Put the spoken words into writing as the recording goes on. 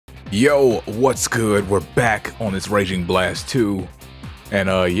Yo, what's good? We're back on this Raging Blast 2. And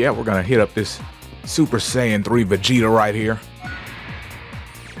yeah, we're gonna hit up this Super Saiyan 3 Vegeta right here.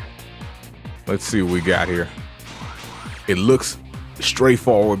 Let's see what we got here. It looks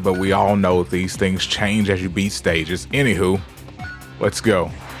straightforward, but we all know these things change as you beat stages. Anywho, let's go.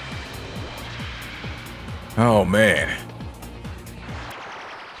 Oh man.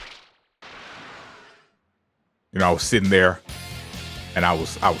 You know, I was sitting there and I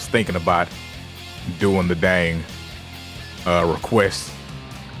was thinking about doing the dang requests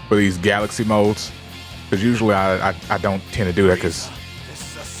for these galaxy modes, because usually I don't tend to do that because This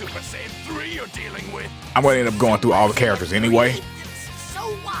is a Super Saiyan 3 you're dealing with. I'm gonna end up going through all the characters anyway. So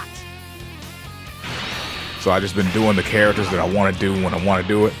what? So I just been doing the characters that I want to do when I want to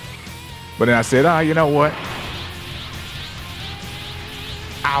do it. But then I said, you know what?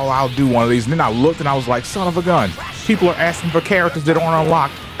 I'll do one of these. And then I looked and I was like, son of a gun. People are asking for characters that aren't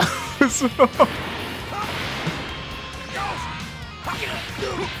unlocked. So,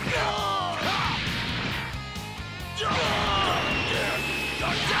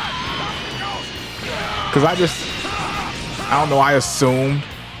 cause I don't know, I assumed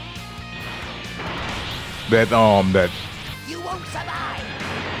that You won't survive.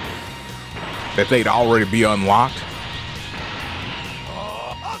 that they'd already be unlocked.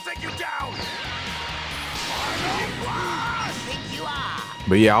 I'll take you down. I think you are.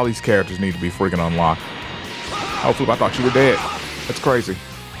 But yeah, all these characters need to be freaking unlocked. Oh, Flip, I thought you were dead. That's crazy.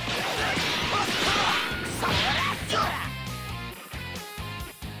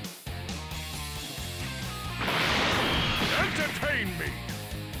 Entertain me.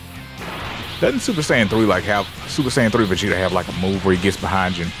 Doesn't Super Saiyan 3 like have Super Saiyan 3 Vegeta have like a move where he gets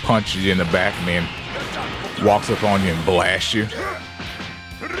behind you and punches you in the back and then walks up on you and blasts you?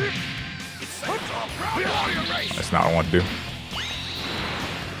 That's not what I want to do.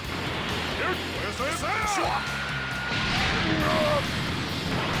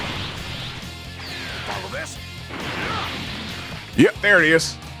 Follow this. Yep, there it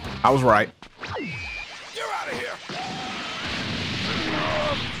is. I was right. You're out of here.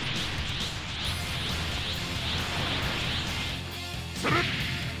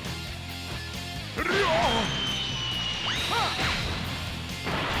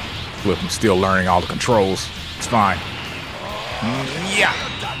 Flip, I'm still learning all the controls. It's fine. Yeah.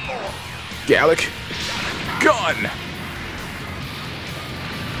 Gallic. Gun.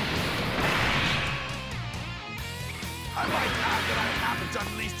 I might add that I haven't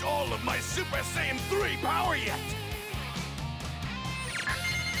unleashed all of my Super Saiyan 3 power yet.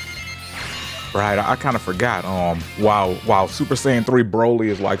 Right, I kind of forgot. While Super Saiyan 3 Broly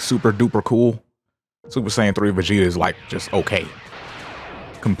is like super duper cool, Super Saiyan 3 Vegeta is like just okay.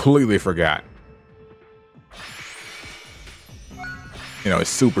 Completely forgot. You know, his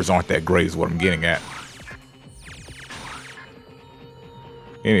supers aren't that great is what I'm getting at.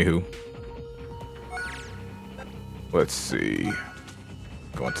 Anywho. Let's see.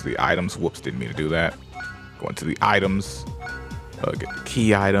 Going to the items. Whoops, didn't mean to do that. Going to the items. Get the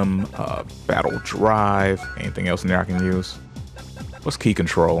key item. Battle drive. Anything else in there I can use? What's key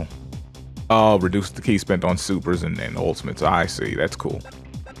control? Reduce the key spent on supers and ultimates. I see. That's cool.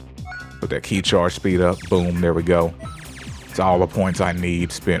 Put that key charge speed up. Boom. There we go. It's all the points I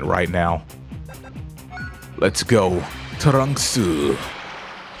need spent right now. Let's go. Trunks.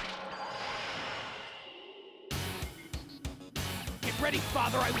 Get ready,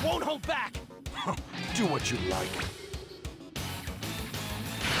 father. I won't hold back. Do what you like.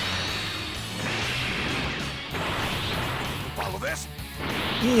 Follow this.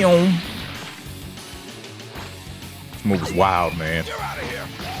 This move is wild, man. You're out of here.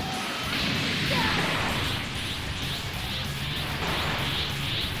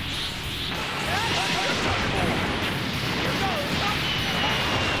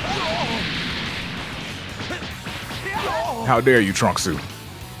 How dare you, Trunksu?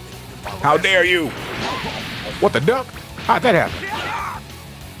 How dare you? What the duck? How'd that happen?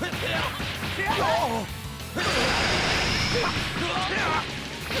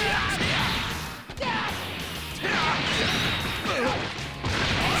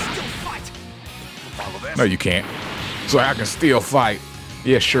 No, you can't. So I can still fight.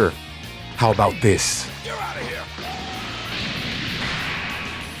 Yeah, sure. How about this? You're out of here.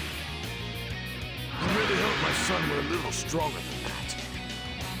 You really hope my son were a little stronger than that.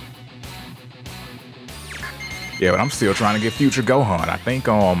 Yeah, but I'm still trying to get Future Gohan. I think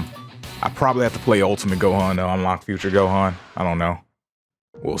I probably have to play Ultimate Gohan to unlock Future Gohan. I don't know.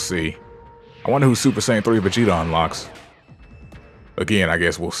 We'll see. I wonder who Super Saiyan 3 Vegeta unlocks. Again, I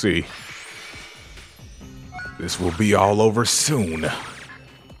guess we'll see. This will be all over soon.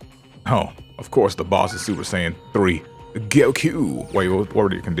 Oh, of course the boss is Super Saiyan 3. Goku! Wait, what were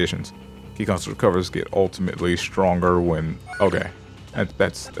the conditions? Key constant recovers get ultimately stronger when... Okay,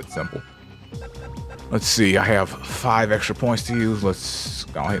 that's simple. Let's see, I have 5 extra points to use. Let's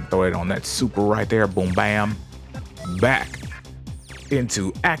go ahead and throw it on that super right there. Boom, bam. Back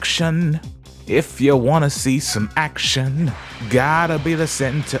into action. If you want to see some action, gotta be the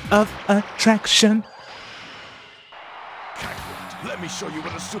center of attraction. Let me show you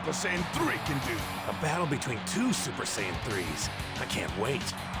what a Super Saiyan 3 can do. A battle between 2 Super Saiyan 3s. I can't wait.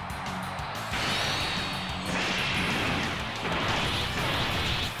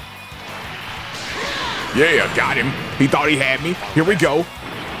 Yeah, got him. He thought he had me. Here we go.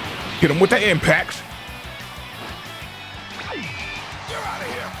 Hit him with the impact. You're out of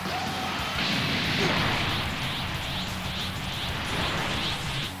here.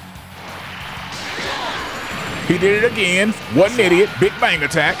 He did it again. What an idiot. Big bang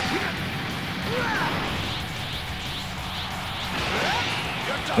attack.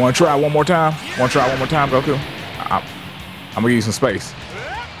 Want to try one more time? Want to try one more time, Goku? I'm going to give you some space.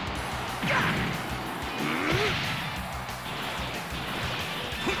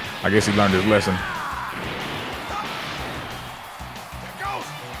 I guess he learned his lesson.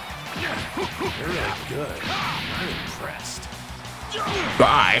 You're really good. I'm impressed.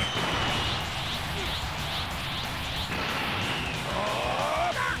 Bye.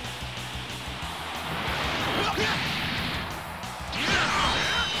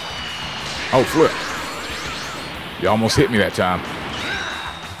 Oh, flip. You almost hit me that time.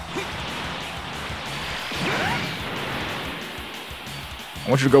 I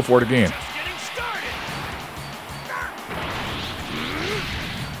want you to go for it again. Just getting started.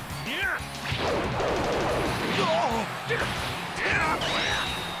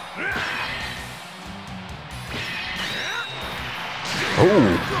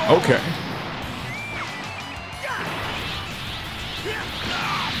 Oh, okay.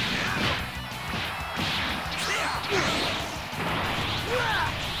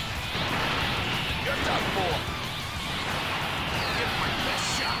 You're done for. Give my best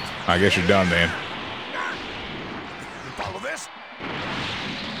shot. I guess you're done then. You follow this?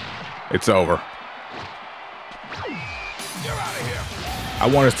 It's over. You're out of here. I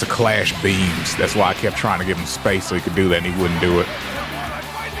want us to clash beams. That's why I kept trying to give him space so he could do that, and he wouldn't do it. Come on, I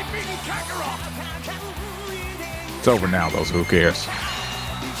finally beaten Kakarot. It's over now, though, so who cares?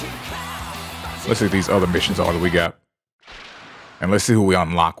 Let's see what these other missions are that we got. And let's see who we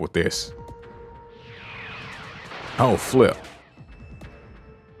unlock with this. Oh, flip.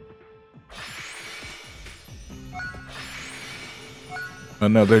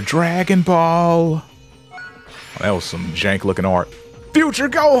 Another Dragon Ball. Oh, that was some jank looking art. Future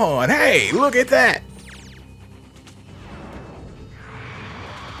Gohan, hey, look at that.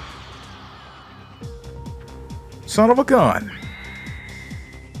 Son of a gun.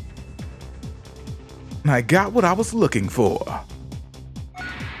 I got what I was looking for.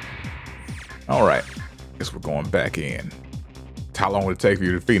 All right, guess we're going back in. How long will it take for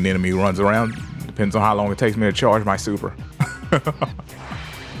you to defeat an enemy who runs around? Depends on how long it takes me to charge my super.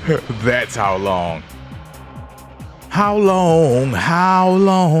 That's how long. How long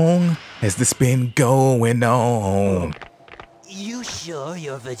has this been going on? You sure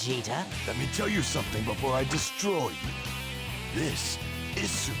you're Vegeta? Let me tell you something before I destroy you. This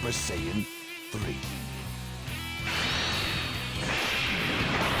is Super Saiyan 3.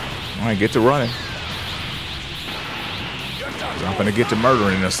 All right, get to running. I'm gonna get to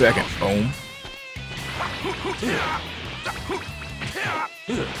murdering in a second. Boom.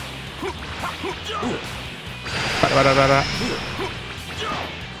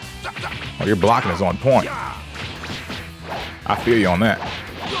 Oh, your blocking is on point. I feel you on that.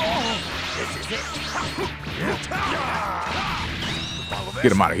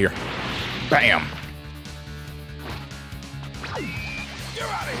 Get him out of here. Bam. You're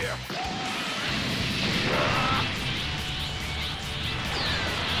out of here.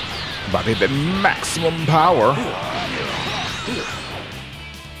 About to hit that maximum power.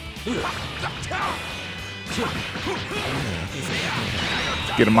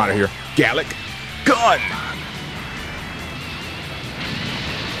 Get him out of here. Gallic gun.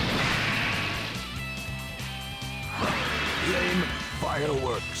 Flame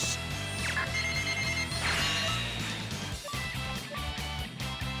fireworks.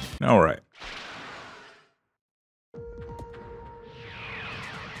 All right.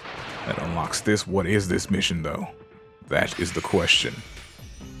 That unlocks this. What is this mission, though? That is the question.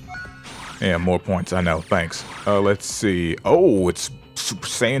 Yeah, more points. I know. Thanks. Let's see. Oh, it's Super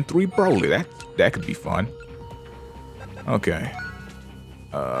Saiyan 3 Broly. That could be fun. Okay.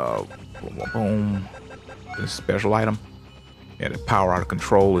 Boom, boom, boom. This special item. Yeah, the power out of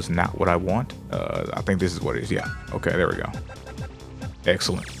control is not what I want. I think this is what it is. Yeah. Okay, there we go.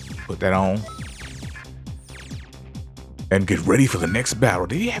 Excellent. Put that on. And get ready for the next battle.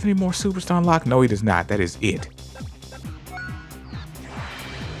 Did he have any more superstar unlocked? No, he does not. That is it.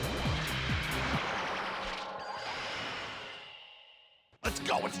 Let's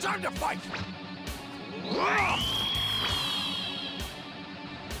go. It's time to fight.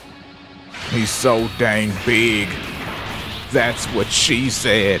 He's so dang big. That's what she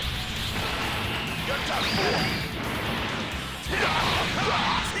said. You're done for.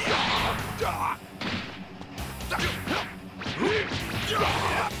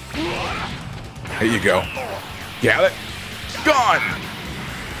 There you go. Gallet. Gone.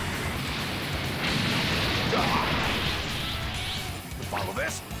 Follow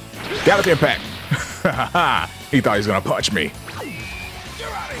this. Gallet impact. He thought he was gonna punch me. You're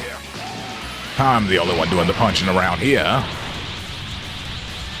out of here. I'm the only one doing the punching around here.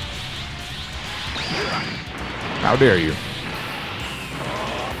 How dare you?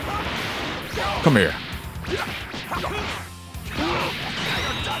 Come here.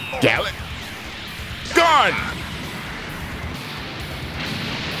 Gallet. Gone!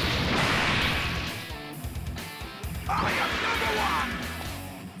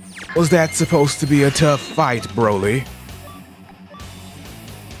 Was that supposed to be a tough fight, Broly?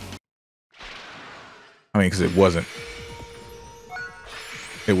 I mean, because it wasn't.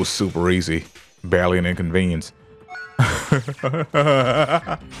 It was super easy. Barely an inconvenience.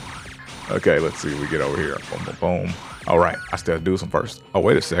 Okay, let's see what we get over here. Boom, boom, boom. All right, I still have to do some first. Oh,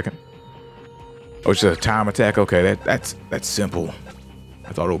 wait a second. Oh, it's just a time attack. Okay, that's simple.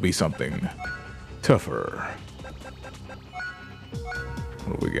 I thought it would be something tougher.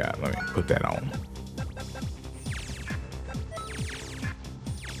 What do we got? Let me put that on.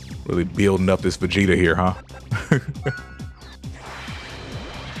 Really building up this Vegeta here, huh?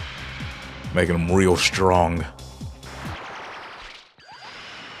 Making him real strong.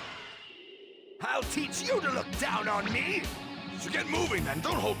 I'll teach you to look down on me. So get moving then.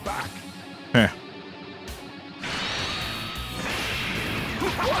 Don't hold back. Heh.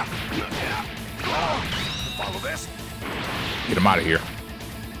 Follow this. Get him out of here.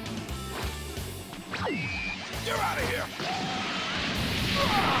 You're out of here.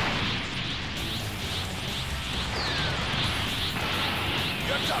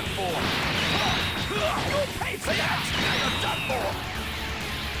 You're done for. You'll pay for that. Now you're done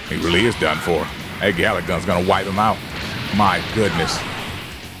for. He really is done for. That Gallic gun's gonna wipe him out. My goodness.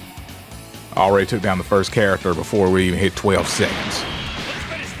 Already took down the first character before we even hit 12 seconds.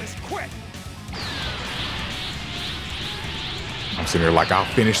 Let's finish this quick. I'm sitting here like I'll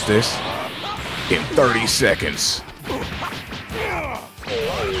finish this in 30 seconds.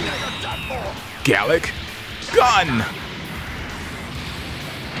 Gallic gun!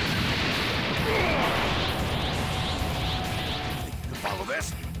 Follow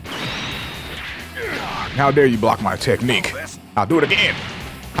this. How dare you block my technique? I'll do it again.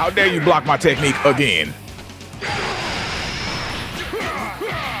 How dare you block my technique again?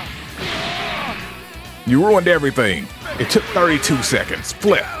 You ruined everything. It took 32 seconds.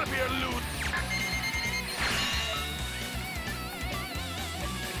 Flip.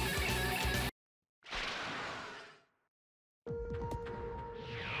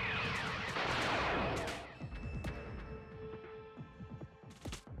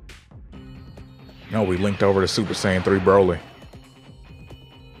 No, we linked over to Super Saiyan 3 Broly.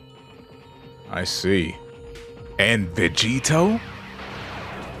 I see. And Vegeta?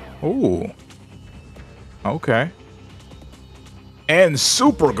 Ooh. Okay. And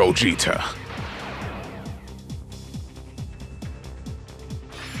Super Gogeta.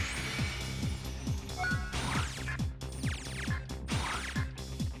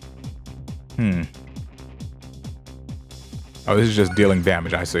 Oh, this is just dealing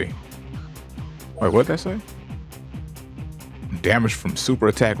damage, I see. Wait, what'd that say? Damage from super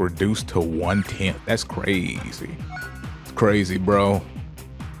attack reduced to 1/10. That's crazy. It's crazy, bro.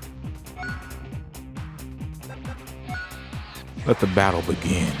 Let the battle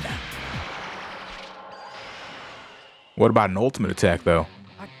begin. What about an ultimate attack, though?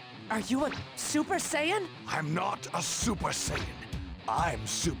 Are you a Super Saiyan? I'm not a Super Saiyan. I'm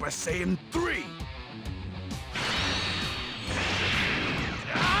Super Saiyan 3.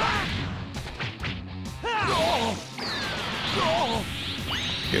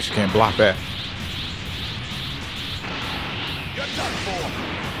 Guess you can't block that. You're done for.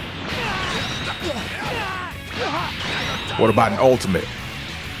 What about an ultimate?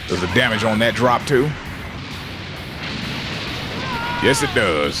 Does the damage on that drop too? Yes, it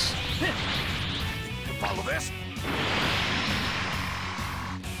does. Follow this.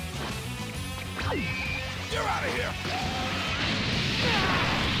 You're out of here.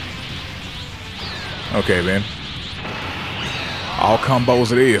 Okay, then. All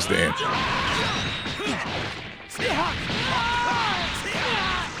combos it is, then.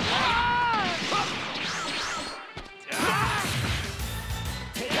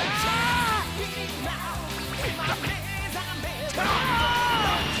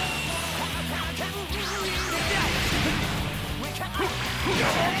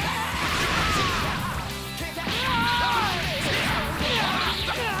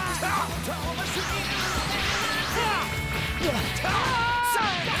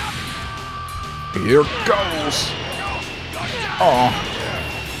 Here goes. Oh.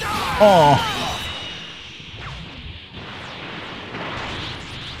 Oh.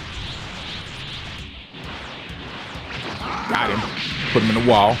 Got him. Put him in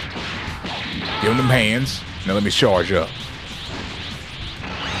the wall. Give him them hands. Now let me charge up.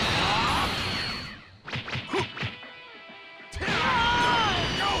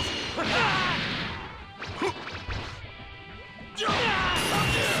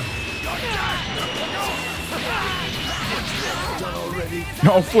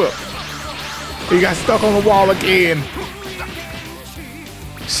 No flip. He got stuck on the wall again.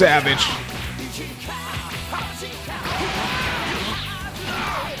 Savage.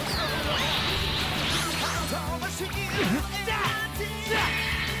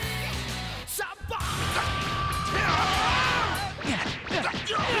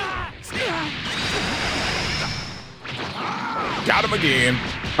 Got him again.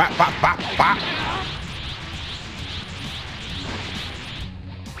 Bop, bop, bop, bop.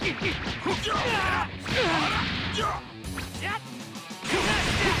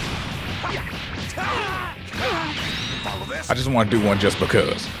 I just want to do one just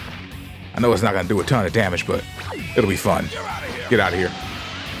because. I know it's not going to do a ton of damage, but it'll be fun. Get out of here.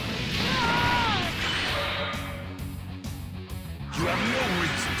 You have no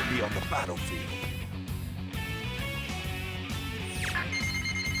reason to be on the battlefield.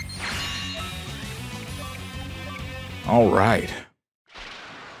 All right.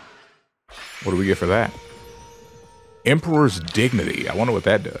 What do we get for that? Emperor's Dignity. I wonder what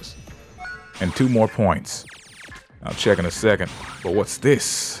that does. And 2 more points. I'll check in a second. But what's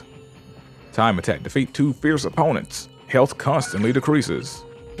this? Time attack. Defeat 2 fierce opponents. Health constantly decreases.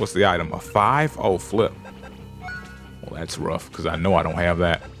 What's the item? A 5? Oh, flip. Well, that's rough, because I know I don't have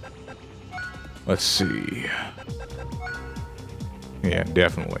that. Let's see. Yeah,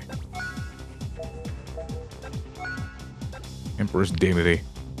 definitely. Emperor's Dignity.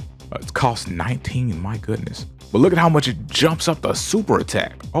 It's cost 19, my goodness. But look at how much it jumps up the super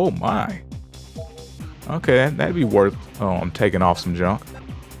attack. Oh my. Okay, that'd be worth taking off some junk.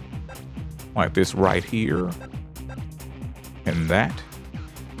 Like this right here. And that.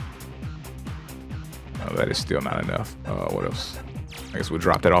 Oh, that is still not enough. What else? I guess we'll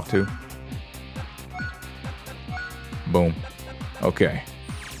drop that off too. Boom. Okay.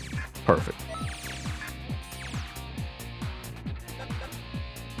 Perfect.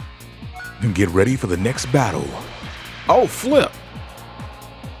 And get ready for the next battle. Oh, flip.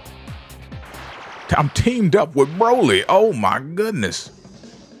 I'm teamed up with Broly. Oh my goodness.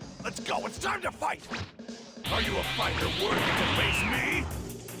 Let's go. It's time to fight. Are you a fighter worthy to face me?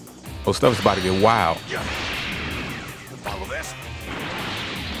 Oh, stuff's about to get wild. Yeah. Follow this.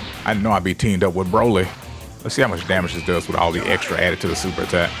 I know I'd be teamed up with Broly. Let's see how much damage this does with all the extra added to the super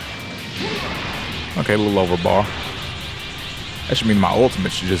attack. Okay, a little over bar. That should mean my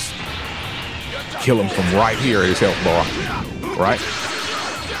ultimate should just kill him from right here at his health bar. Right?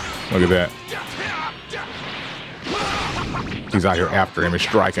 Look at that. He's out here after him and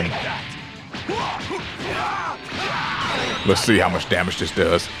striking. Let's see how much damage this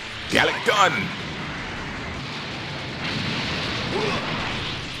does. Gallic Gun!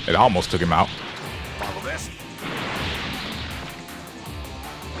 It almost took him out. Follow this.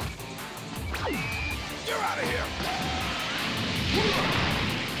 You're out of here.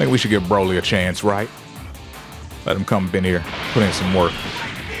 I think we should give Broly a chance, right? Let him come up in here, put in some work.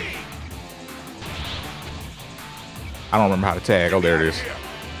 I don't remember how to tag. Oh, there it is.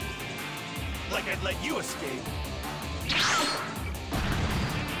 Like I'd let you escape.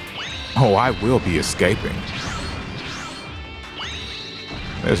 Oh, I will be escaping.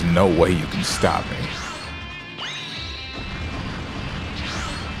 There's no way you can stop me.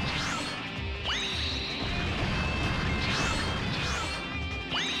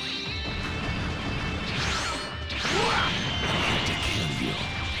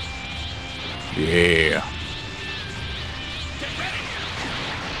 Yeah.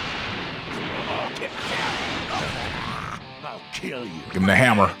 kill you. Give him the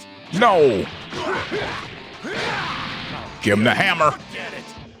hammer. No! Give him the hammer. Get it.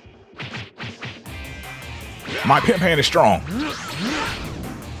 My pimp hand is strong.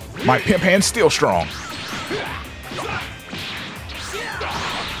 My pimp hand's still strong.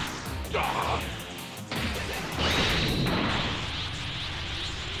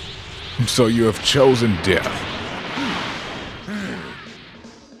 So you have chosen death.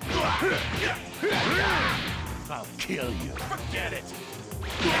 I'll kill you. Forget it.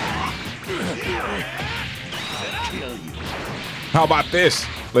 I'll kill you. How about this?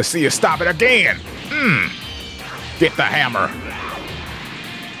 Let's see you stop it again. Get the hammer.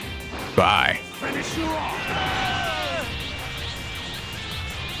 Bye. Finish you off.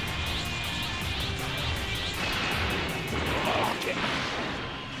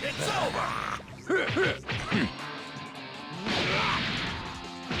 It's over.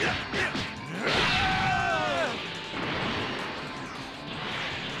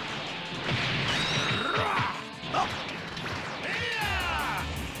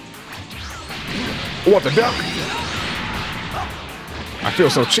 What the duck? I feel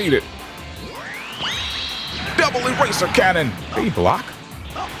so cheated. Double eraser cannon. Did he block?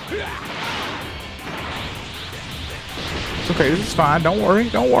 It's okay, this is fine. Don't worry,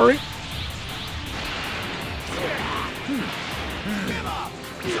 don't worry.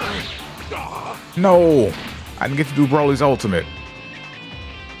 No, I didn't get to do Broly's ultimate.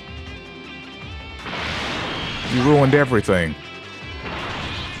 You ruined everything.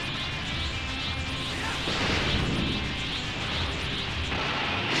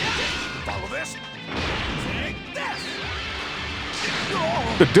 Follow this. Take this.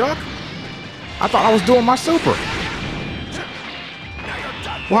 The duck? I thought I was doing my super. Now you're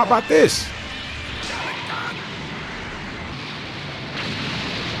done. Well, how about this?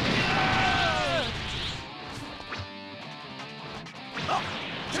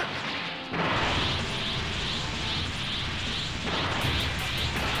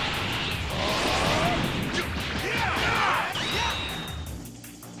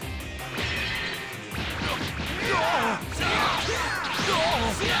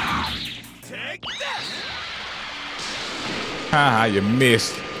 Take this. Haha, you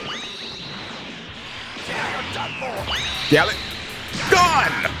missed. Now you're done for. Gallop.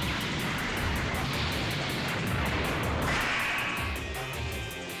 Gone!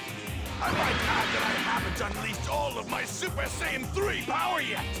 I might add that I haven't unleashed all of my Super Saiyan 3 power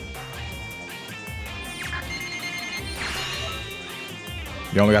yet.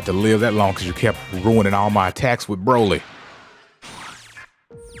 You only got to live that long because you kept ruining all my attacks with Broly.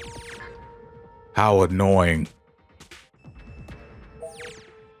 How annoying.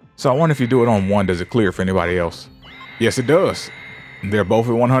 So I wonder if you do it on one, does it clear for anybody else? Yes, it does. They're both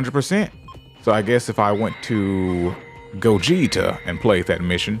at 100%. So I guess if I went to Gogeta and played that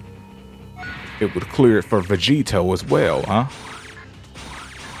mission, it would clear it for Vegeta as well, huh?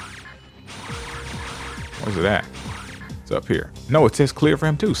 Where's it at? It's up here. No, it says clear for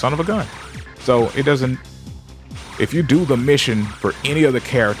him too, son of a gun. So it doesn't, if you do the mission for any of the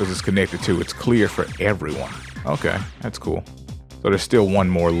characters it's connected to, it's clear for everyone. Okay, that's cool. So there's still one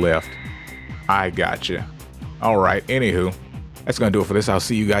more left. I gotcha. All right, anywho, that's gonna do it for this. I'll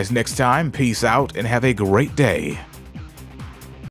see you guys next time. Peace out and have a great day.